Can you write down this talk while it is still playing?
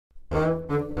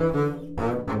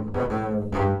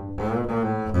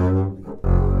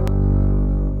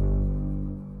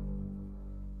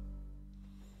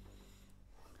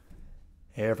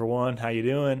everyone, how you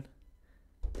doing?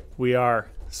 We are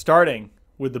starting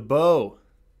with the bow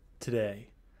today.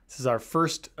 This is our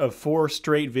first of 4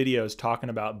 straight videos talking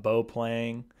about bow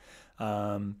playing.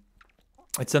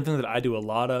 It's something that I do a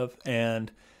lot of, and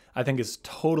I think is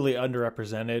totally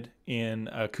underrepresented in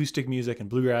acoustic music and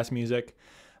bluegrass music.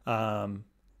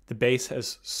 The bass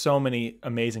has so many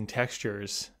amazing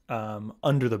textures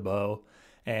under the bow,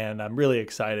 and I'm really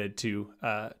excited to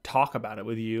talk about it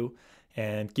with you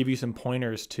and give you some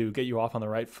pointers to get you off on the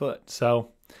right foot. So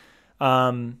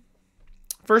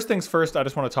first things first, I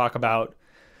just want to talk about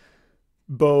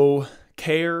bow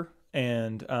care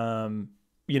and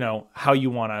how you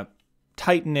want to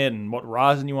tighten it and what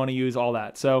rosin you want to use, all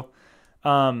that. So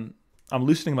I'm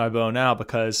loosening my bow now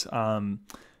because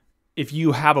if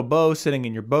you have a bow sitting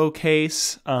in your bow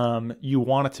case, you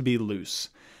want it to be loose.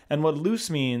 And what loose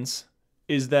means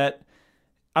is that,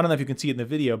 I don't know if you can see it in the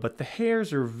video, but the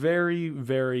hairs are very,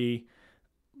 very,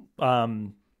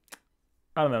 jiggly,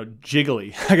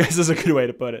 I guess is a good way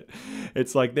to put it.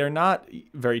 It's like they're not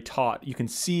very taut. You can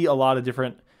see a lot of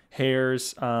different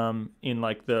hairs in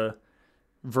like the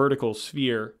vertical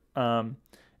sphere, and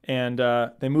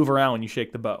they move around when you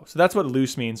shake the bow. So that's what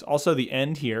loose means. Also the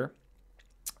end here,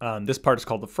 this part is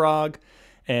called the frog,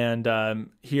 and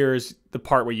here's the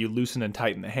part where you loosen and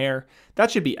tighten the hair. That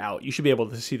should be out. You should be able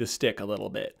to see the stick a little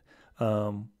bit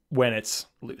when it's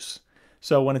loose.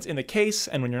 So when it's in the case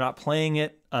and when you're not playing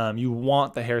it, you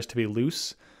want the hairs to be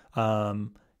loose.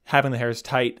 Having the hairs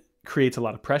tight creates a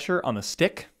lot of pressure on the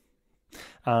stick,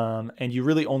 and you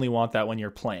really only want that when you're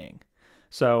playing.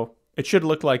 So it should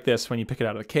look like this when you pick it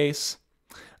out of the case.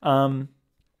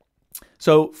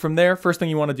 So from there, first thing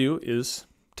you want to do is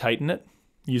tighten it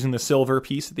using the silver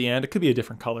piece at the end. It could be a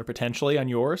different color potentially on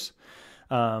yours,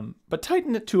 but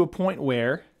tighten it to a point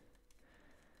where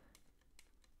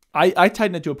I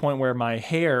tighten it to a point where my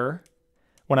hair,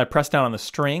 when I press down on the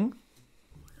string,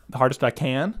 the hardest I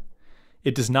can,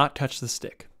 it does not touch the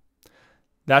stick.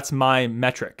 That's my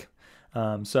metric.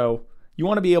 So you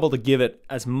want to be able to give it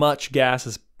as much gas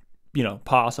as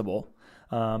possible,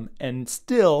 and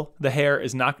still the hair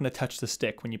is not going to touch the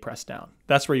stick when you press down.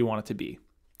 That's where you want it to be.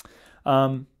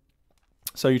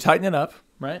 So you tighten it up,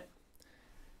 right?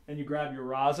 And you grab your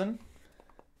rosin.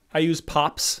 I use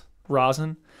Pop's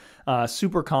rosin,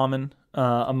 super common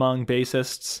among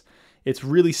bassists. It's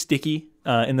really sticky.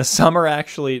 In the summer,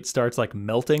 actually, it starts like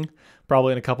melting.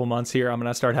 Probably in a couple months here, I'm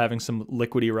going to start having some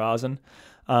liquidy rosin.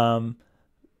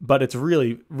 But it's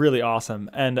really, really awesome,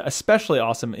 and especially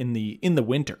awesome in the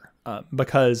winter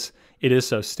because it is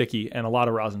so sticky and a lot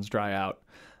of rosins dry out.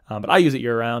 But I use it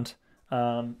year round.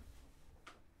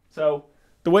 So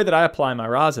the way that I apply my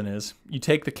rosin is you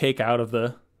take the cake out of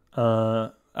the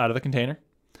container,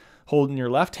 hold it in your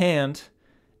left hand,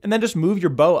 and then just move your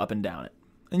bow up and down it.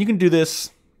 And you can do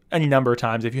this any number of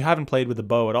times. If you haven't played with the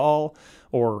bow at all,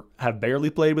 or have barely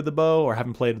played with the bow, or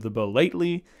haven't played with the bow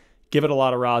lately, give it a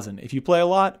lot of rosin. If you play a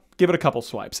lot, give it a couple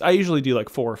swipes. I usually do like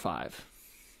 4 or 5.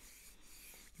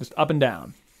 Just up and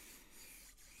down.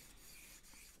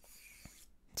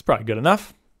 It's probably good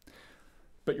enough.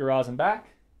 Put your rosin back.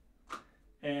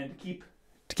 And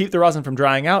to keep the rosin from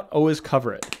drying out, always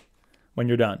cover it when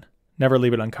you're done. Never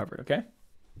leave it uncovered, okay?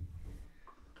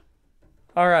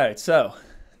 All right, so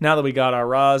now that we got our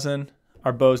rosin,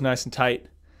 our bow's nice and tight,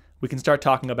 we can start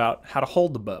talking about how to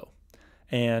hold the bow.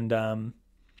 And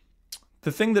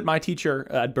the thing that my teacher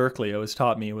at Berkeley always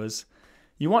taught me was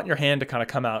you want your hand to kind of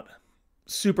come out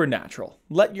super natural.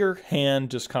 Let your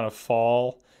hand just kind of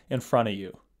fall in front of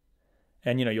you.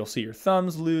 And, you'll see your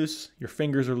thumbs loose, your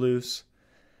fingers are loose.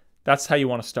 That's how you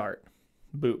want to start.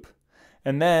 Boop.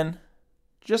 And then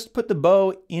just put the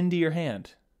bow into your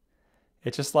hand.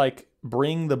 It's just like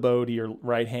bring the bow to your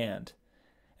right hand.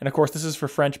 And of course, this is for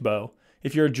French bow.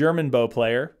 If you're a German bow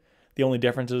player, the only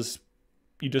difference is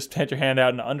you just take your hand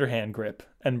out in an underhand grip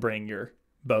and bring your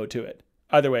bow to it.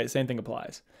 Either way, the same thing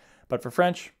applies. But for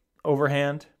French,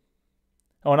 overhand.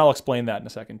 Oh, and I'll explain that in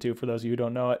a second too, for those of you who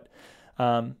don't know it.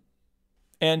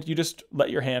 And you just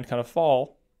let your hand kind of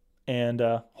fall and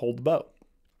hold the bow.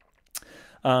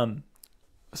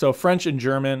 So French and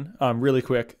German, really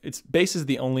quick. Bass is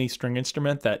the only string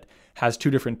instrument that has 2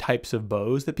 different types of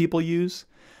bows that people use.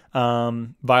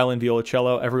 Violin,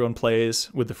 violoncello, everyone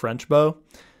plays with the French bow.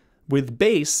 With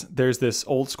bass, there's this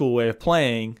old school way of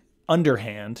playing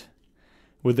underhand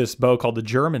with this bow called the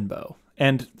German bow.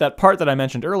 And that part that I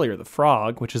mentioned earlier, the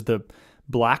frog, which is the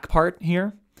black part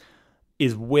here,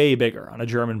 is way bigger on a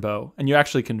German bow. And you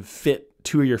actually can fit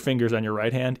 2 of your fingers on your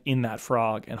right hand in that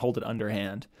frog and hold it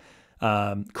underhand.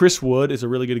 Chris Wood is a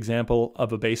really good example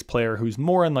of a bass player who's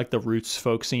more in like the roots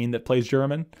folk scene that plays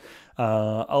German.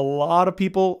 A lot of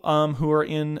people who are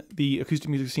in the acoustic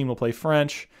music scene will play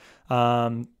French,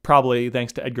 probably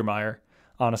thanks to Edgar Meyer,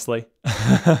 honestly.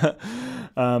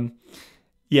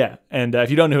 Yeah, and if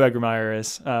you don't know who Edgar Meyer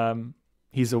is,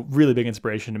 he's a really big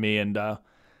inspiration to me, and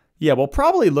yeah, we'll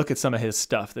probably look at some of his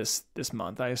stuff this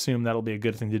month. I assume that'll be a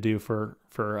good thing to do for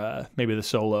maybe the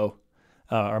solo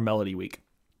or melody week.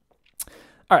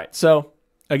 All right, so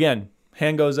again,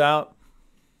 hand goes out,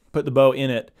 put the bow in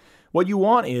it. What you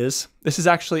want is, this is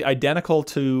actually identical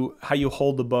to how you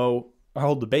hold the bow, or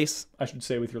hold the bass, I should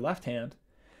say, with your left hand.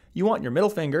 You want your middle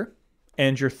finger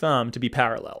and your thumb to be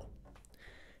parallel.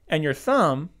 And your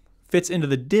thumb fits into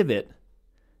the divot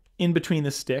in between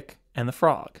the stick and the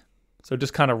frog. So it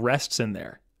just kind of rests in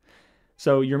there.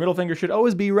 So your middle finger should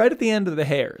always be right at the end of the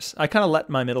hairs. I kind of let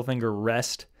my middle finger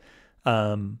rest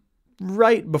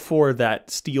right before that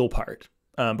steel part,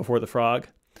 before the frog.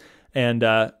 And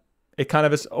it kind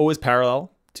of is always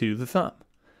parallel to the thumb.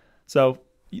 So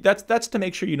that's to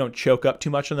make sure you don't choke up too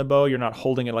much on the bow. You're not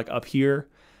holding it like up here,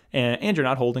 and you're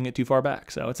not holding it too far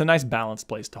back. So it's a nice balanced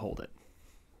place to hold it.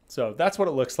 So that's what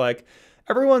it looks like.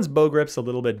 Everyone's bow grip's a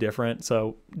little bit different,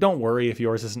 so don't worry if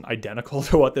yours isn't identical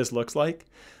to what this looks like.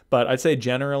 But I'd say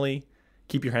generally,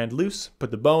 keep your hand loose,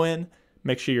 put the bow in,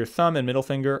 make sure your thumb and middle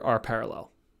finger are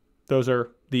parallel. Those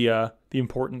are the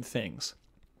important things.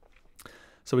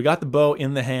 So we got the bow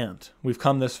in the hand. We've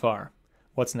come this far.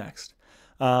 What's next?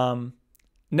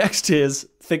 Next is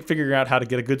figuring out how to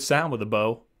get a good sound with a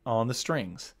bow on the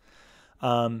strings.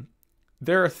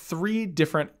 There are 3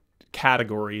 different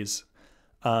categories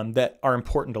that are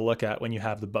important to look at when you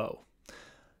have the bow.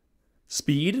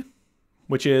 Speed,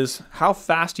 which is how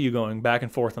fast are you going back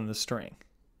and forth on the string.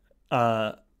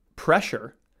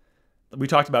 Pressure, we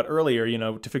talked about earlier,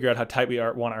 to figure out how tight we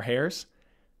want our hairs.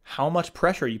 How much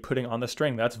pressure are you putting on the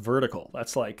string? That's vertical.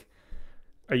 That's like,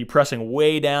 are you pressing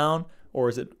way down, or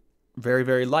is it very,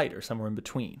 very light, or somewhere in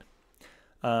between?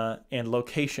 And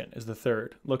location is the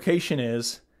third. Location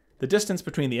is the distance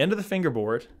between the end of the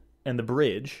fingerboard and the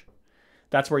bridge.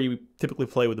 That's where you typically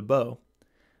play with the bow.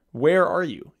 Where are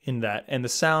you in that? And the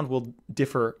sound will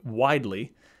differ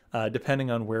widely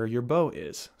depending on where your bow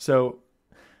is. So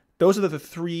those are the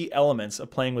 3 elements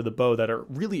of playing with the bow that are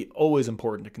really always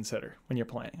important to consider when you're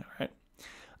playing. All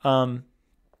right.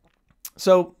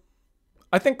 So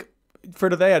I think for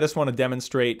today, I just want to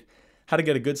demonstrate how to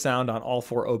get a good sound on all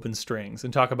 4 open strings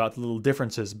and talk about the little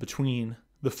differences between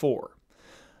the 4.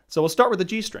 So we'll start with the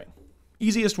G string.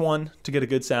 Easiest one to get a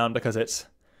good sound because it's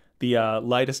the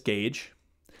lightest gauge,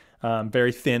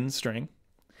 very thin string.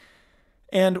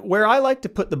 And where I like to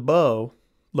put the bow,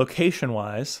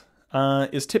 location-wise,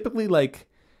 is typically like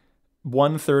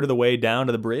 1/3 of the way down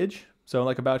to the bridge. So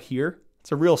like about here.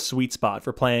 It's a real sweet spot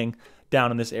for playing down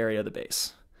in this area of the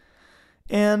bass.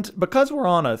 And because we're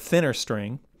on a thinner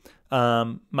string,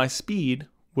 my speed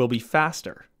will be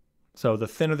faster. So the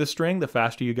thinner the string, the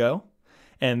faster you go.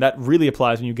 And that really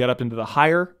applies when you get up into the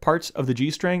higher parts of the G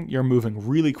string. You're moving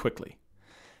really quickly.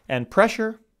 And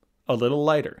pressure, a little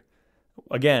lighter.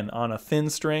 Again, on a thin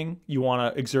string, you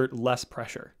want to exert less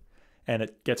pressure. And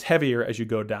it gets heavier as you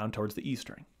go down towards the E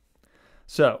string.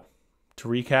 So, to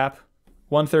recap,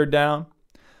 1/3 down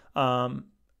on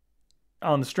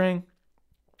the string.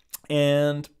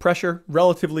 And pressure,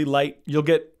 relatively light. You'll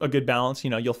get a good balance.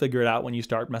 You'll figure it out when you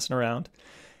start messing around.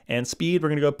 And speed, we're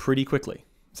going to go pretty quickly.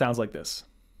 Sounds like this.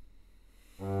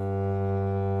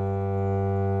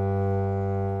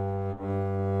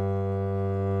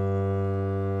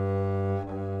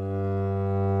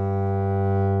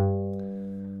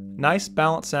 Nice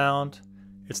balanced sound.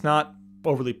 It's not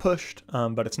overly pushed,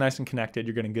 but it's nice and connected.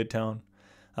 You're getting good tone.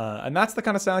 And that's the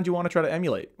kind of sound you want to try to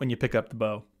emulate when you pick up the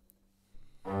bow.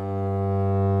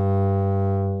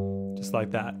 Just like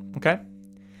that, okay?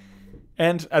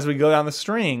 And as we go down the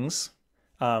strings,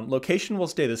 location will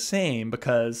stay the same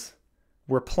because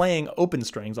we're playing open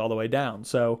strings all the way down.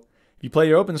 So if you play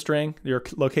your open string, your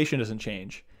location doesn't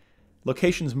change.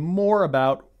 Location's more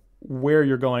about where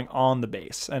you're going on the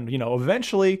bass. And,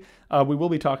 eventually we will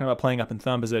be talking about playing up in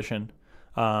thumb position.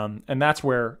 And that's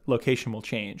where location will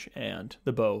change and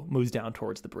the bow moves down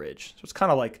towards the bridge. So it's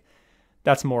kind of like,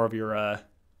 that's more of your,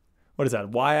 what is that,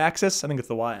 y-axis? I think it's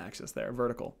the y-axis there,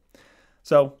 vertical.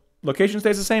 So location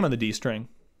stays the same on the D string.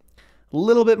 A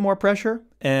little bit more pressure,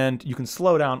 and you can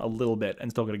slow down a little bit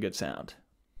and still get a good sound.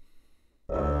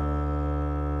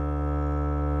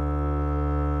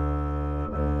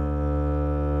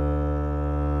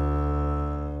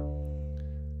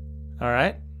 All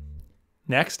right.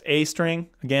 Next, A string.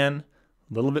 Again,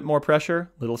 a little bit more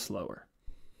pressure, a little slower.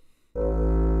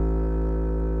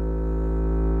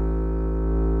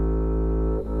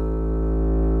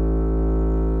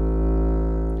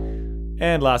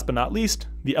 And last but not least,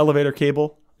 the elevator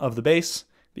cable of the bass,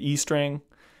 the E string.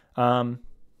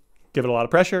 Give it a lot of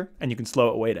pressure, and you can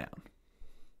slow it way down.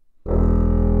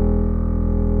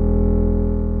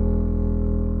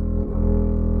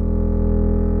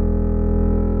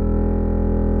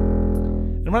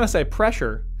 And when I say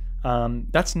pressure,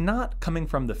 that's not coming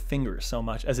from the fingers so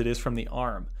much as it is from the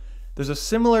arm. There's a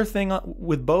similar thing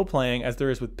with bow playing as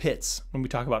there is with pits when we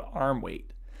talk about arm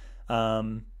weight.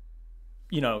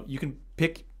 You know, you can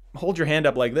hold your hand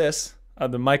up like this.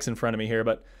 The mic's in front of me here,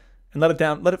 and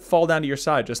let it fall down to your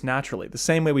side just naturally, the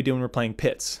same way we do when we're playing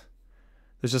pits.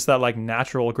 There's just that like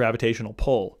natural gravitational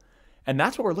pull. And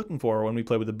that's what we're looking for when we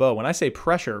play with the bow. When I say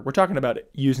pressure, we're talking about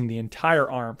using the entire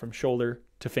arm from shoulder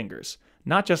to fingers,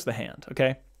 not just the hand,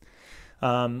 okay?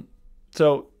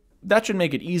 So that should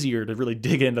make it easier to really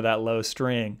dig into that low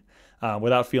string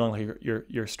without feeling like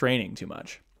you're straining too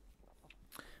much.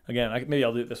 Again, maybe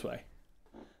I'll do it this way.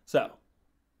 So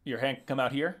your hand can come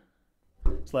out here.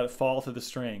 Just let it fall through the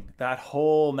string. That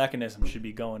whole mechanism should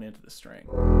be going into the string.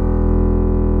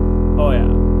 Oh yeah.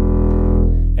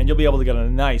 And you'll be able to get a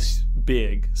nice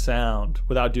big sound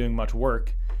without doing much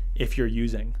work if you're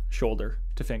using shoulder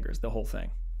to fingers, the whole thing.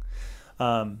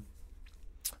 One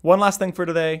last thing for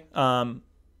today.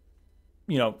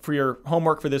 You know, for your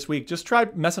homework for this week, just try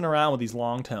messing around with these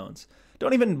long tones.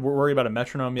 Don't even worry about a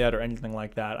metronome yet or anything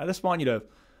like that. I just want you to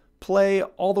play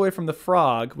all the way from the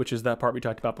frog, which is that part we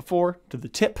talked about before, to the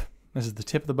tip. This is the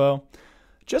tip of the bow.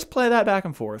 Just play that back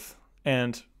and forth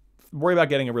and worry about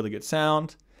getting a really good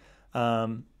sound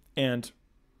and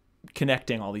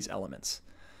connecting all these elements.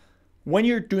 When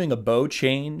you're doing a bow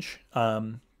change,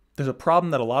 there's a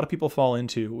problem that a lot of people fall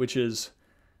into, which is,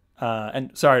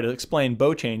 and sorry to explain,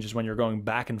 bow change is when you're going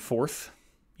back and forth.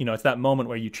 You know, it's that moment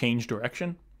where you change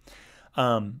direction.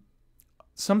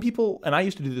 Some people, and I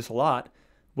used to do this a lot,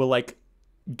 will like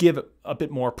give a bit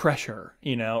more pressure,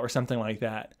 you know, or something like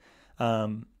that.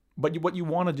 But what you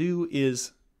want to do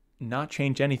is not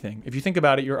change anything. If you think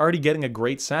about it, you're already getting a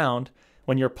great sound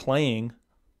when you're playing,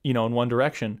 you know, in one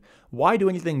direction. Why do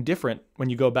anything different when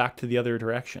you go back to the other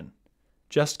direction?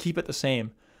 Just keep it the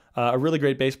same. A really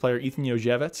great bass player, Ethan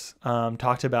Yojevitz,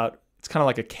 talked about, it's kind of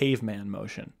like a caveman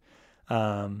motion.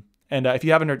 And if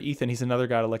you haven't heard Ethan, he's another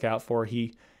guy to look out for.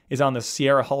 He is on the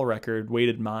Sierra Hull record,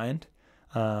 Weighted Mind.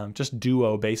 Just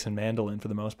duo bass and mandolin for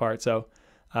the most part. So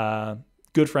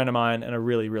good friend of mine and a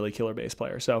really, really killer bass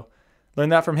player. So learn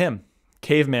that from him.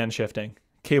 Caveman shifting,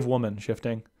 cave woman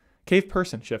shifting, cave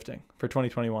person shifting for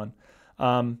 2021.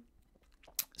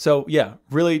 So yeah,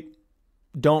 really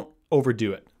don't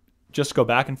overdo it. Just go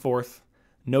back and forth,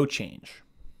 no change.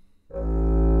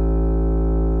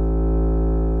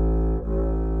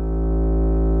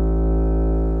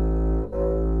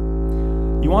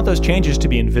 You want those changes to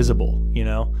be invisible, you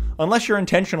know, unless you're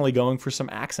intentionally going for some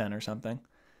accent or something.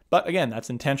 But again, that's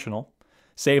intentional.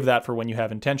 Save that for when you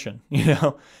have intention, you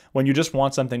know, when you just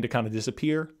want something to kind of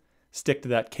disappear, stick to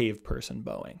that cave person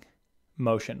bowing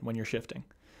motion when you're shifting.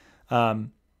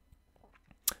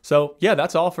 So yeah,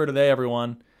 that's all for today,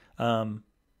 everyone.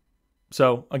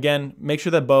 So again, make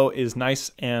sure that bow is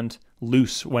nice and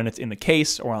loose when it's in the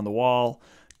case or on the wall.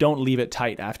 Don't leave it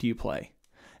tight after you play.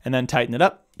 And then tighten it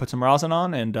up, put some rosin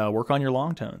on, and work on your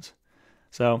long tones.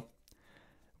 So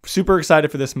super excited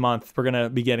for this month. We're going to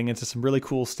be getting into some really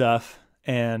cool stuff.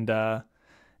 And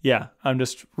yeah, I'm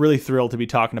just really thrilled to be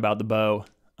talking about the bow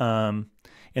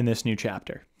in this new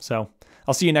chapter. So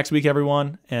I'll see you next week,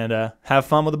 everyone, and have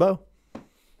fun with the bow.